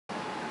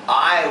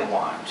I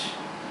want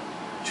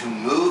to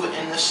move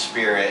in the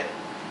Spirit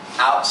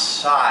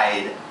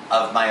outside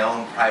of my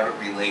own private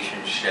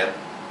relationship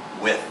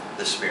with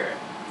the Spirit.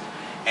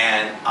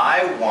 And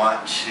I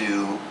want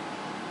to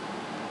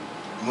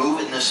move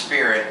in the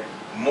Spirit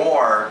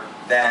more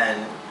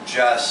than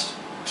just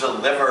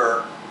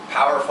deliver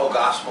powerful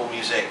gospel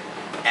music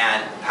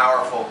and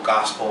powerful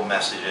gospel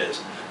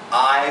messages.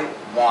 I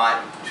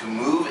want to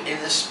move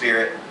in the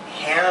Spirit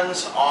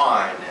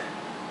hands-on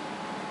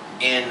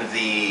in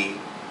the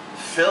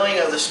filling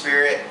of the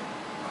Spirit,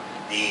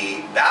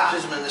 the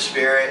baptism in the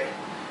Spirit,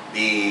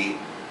 the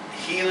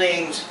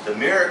healings, the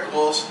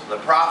miracles, the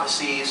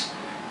prophecies,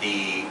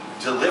 the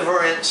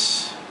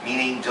deliverance,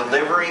 meaning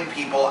delivering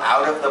people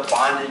out of the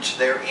bondage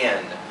they're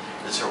in.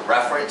 It's a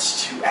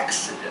reference to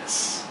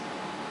Exodus.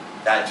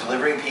 That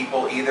delivering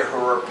people either who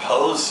are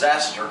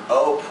possessed or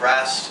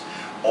oppressed,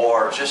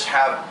 or just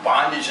have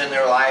bondage in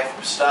their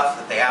life, stuff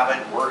that they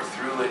haven't worked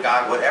through with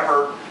God,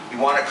 whatever you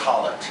want to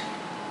call it.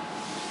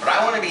 But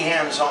I want to be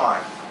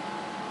hands-on.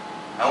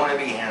 I want to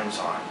be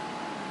hands-on.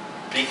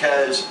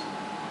 Because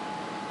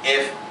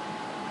if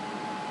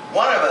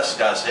one of us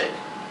does it,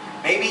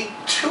 maybe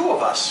two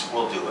of us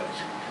will do it.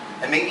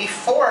 And maybe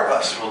four of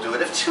us will do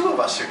it if two of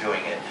us are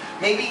doing it.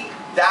 Maybe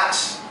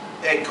that's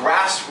a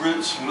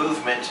grassroots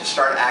movement to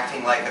start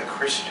acting like a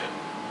Christian.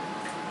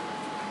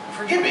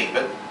 Forgive me,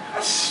 but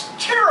that's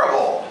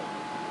terrible.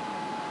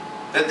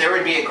 That there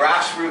would be a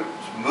grassroots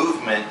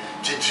movement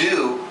to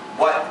do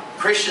what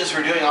Christians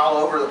were doing all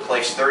over the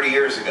place 30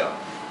 years ago.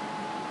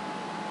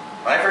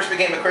 When I first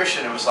became a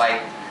Christian, it was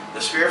like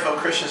the Spirit-filled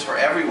Christians were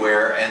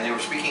everywhere, and they were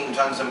speaking in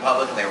tongues in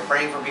public, and they were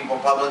praying for people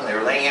in public, and they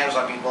were laying hands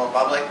on people in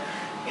public.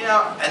 You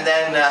know, and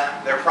then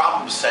their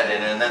problems set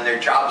in, and then their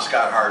jobs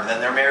got hard, and then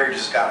their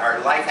marriages got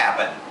hard. Life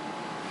happened.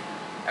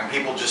 And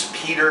people just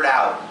petered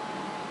out.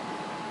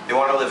 They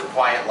want to live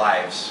quiet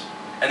lives.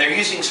 And they're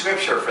using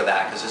Scripture for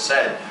that, because it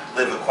said,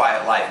 live a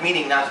quiet life.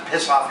 Meaning not to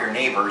piss off your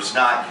neighbors,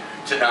 not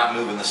to not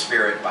move in the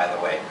Spirit, by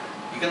the way.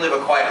 You can live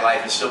a quiet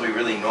life and still be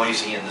really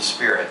noisy in the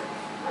Spirit.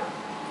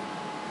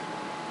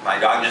 My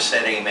dog just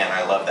said amen.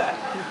 I love that.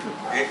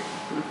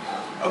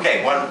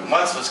 Okay,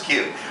 once was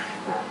cute.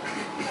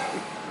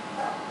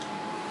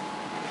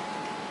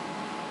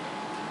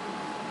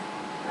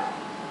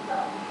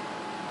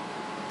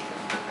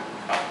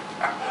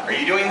 Are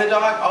you doing the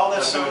dog? Oh,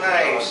 that's so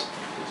nice.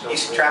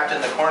 He's trapped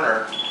in the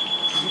corner.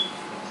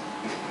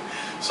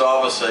 So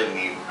all of a sudden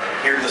you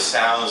hear the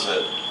sounds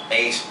of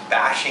Ace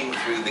bashing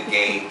through the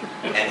gate,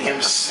 and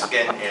him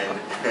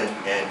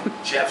and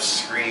Jeff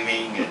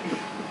screaming, and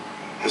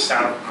the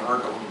sound of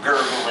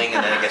gurgling,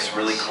 and then it gets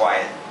really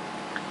quiet.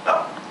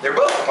 Oh, they're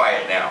both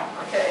quiet now.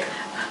 Okay.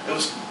 It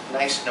was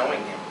nice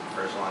knowing him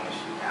for as long as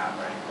you have,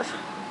 right?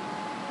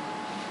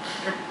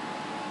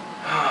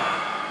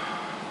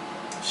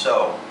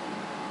 So,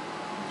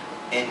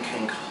 in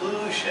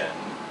conclusion,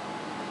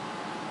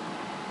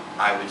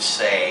 I would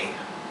say,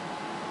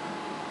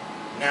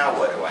 now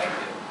what do I do?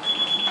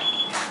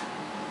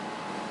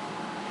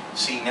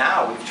 See,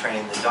 now we've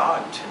trained the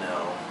dog to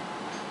know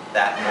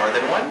that more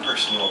than one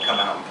person will come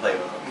out and play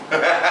with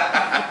him.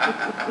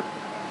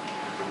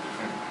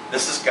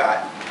 This has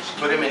got,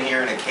 put him in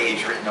here in a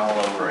cage written all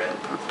over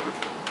it.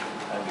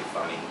 That'd be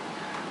funny.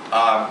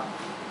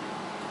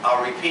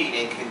 I'll repeat,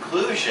 in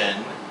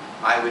conclusion,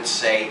 I would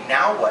say,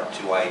 now what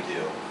do I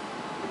do?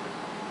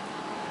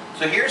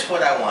 So here's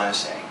what I want to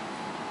say.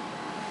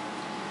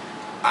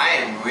 I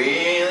am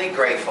really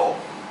grateful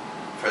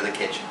for the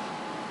kitchen.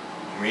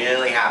 I'm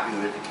really happy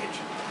with the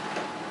kitchen.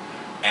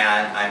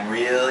 And I'm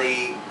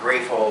really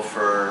grateful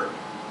for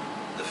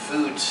the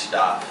food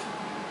stuff.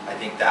 I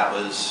think that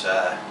was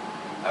a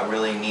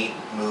really neat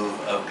move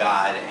of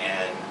God,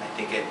 and I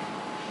think it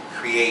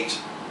creates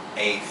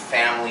a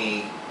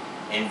family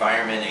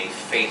environment, a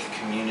faith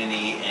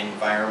community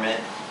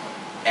environment.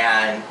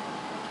 And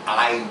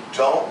I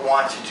don't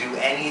want to do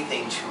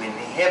anything to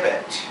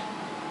inhibit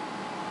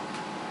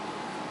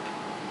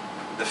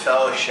the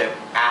fellowship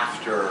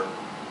after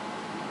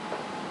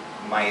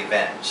my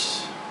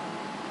events.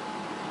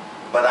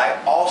 But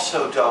I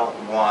also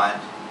don't want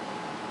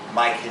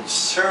my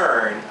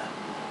concern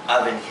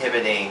of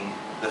inhibiting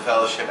the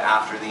fellowship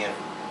after the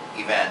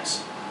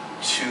events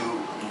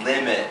to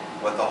limit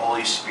what the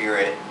Holy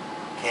Spirit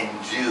can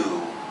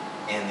do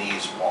in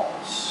these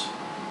walls.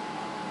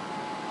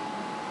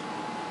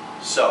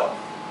 So,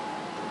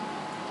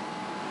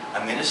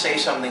 I'm going to say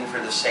something for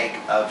the sake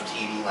of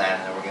TV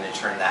land, and then we're going to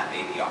turn that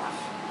baby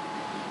off.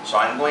 So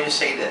I'm going to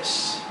say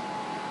this.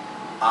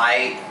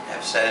 I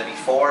have said it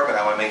before, but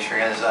I want to make sure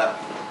it ends up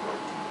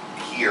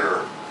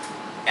here.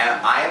 And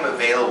I am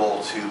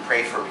available to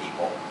pray for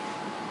people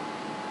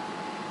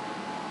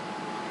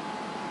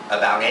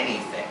about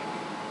anything.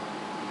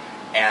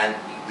 And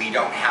we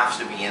don't have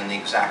to be in the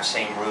exact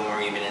same room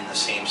or even in the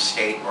same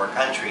state or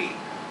country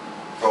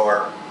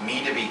for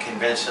me to be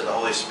convinced that the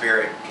Holy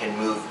Spirit can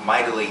move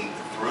mightily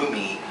through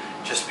me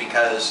just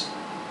because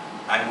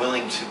I'm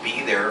willing to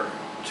be there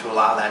to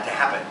allow that to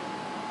happen.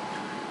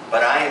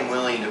 But I am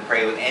willing to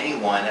pray with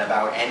anyone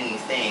about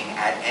anything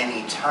at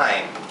any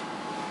time.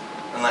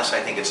 unless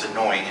I think it's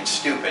annoying and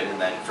stupid and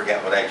then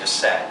forget what I just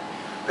said.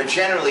 But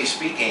generally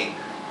speaking,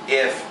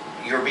 if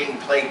you're being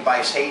plagued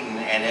by Satan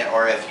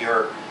or if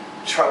you're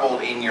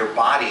troubled in your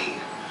body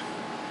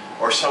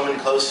or someone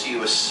close to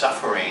you is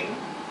suffering,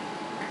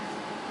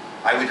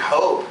 I would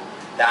hope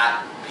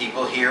that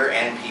people here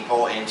and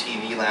people in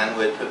TV land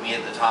would put me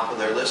at the top of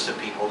their list of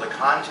people to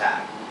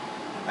contact.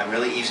 I'm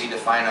really easy to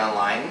find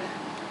online,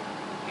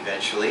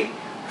 eventually.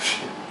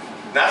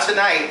 Not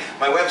tonight,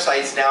 my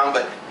website's down,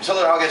 but until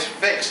it all gets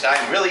fixed,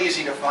 I'm really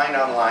easy to find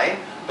online,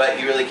 but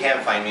you really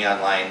can find me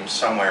online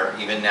somewhere,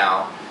 even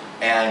now.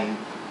 And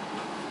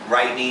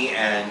write me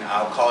and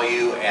I'll call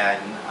you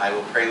and I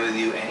will pray with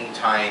you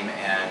anytime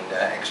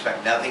and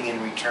expect nothing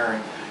in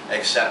return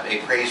except a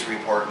praise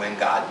report when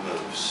God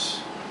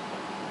moves.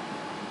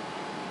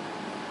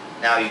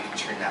 Now you can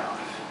turn that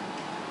off.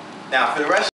 Now for the rest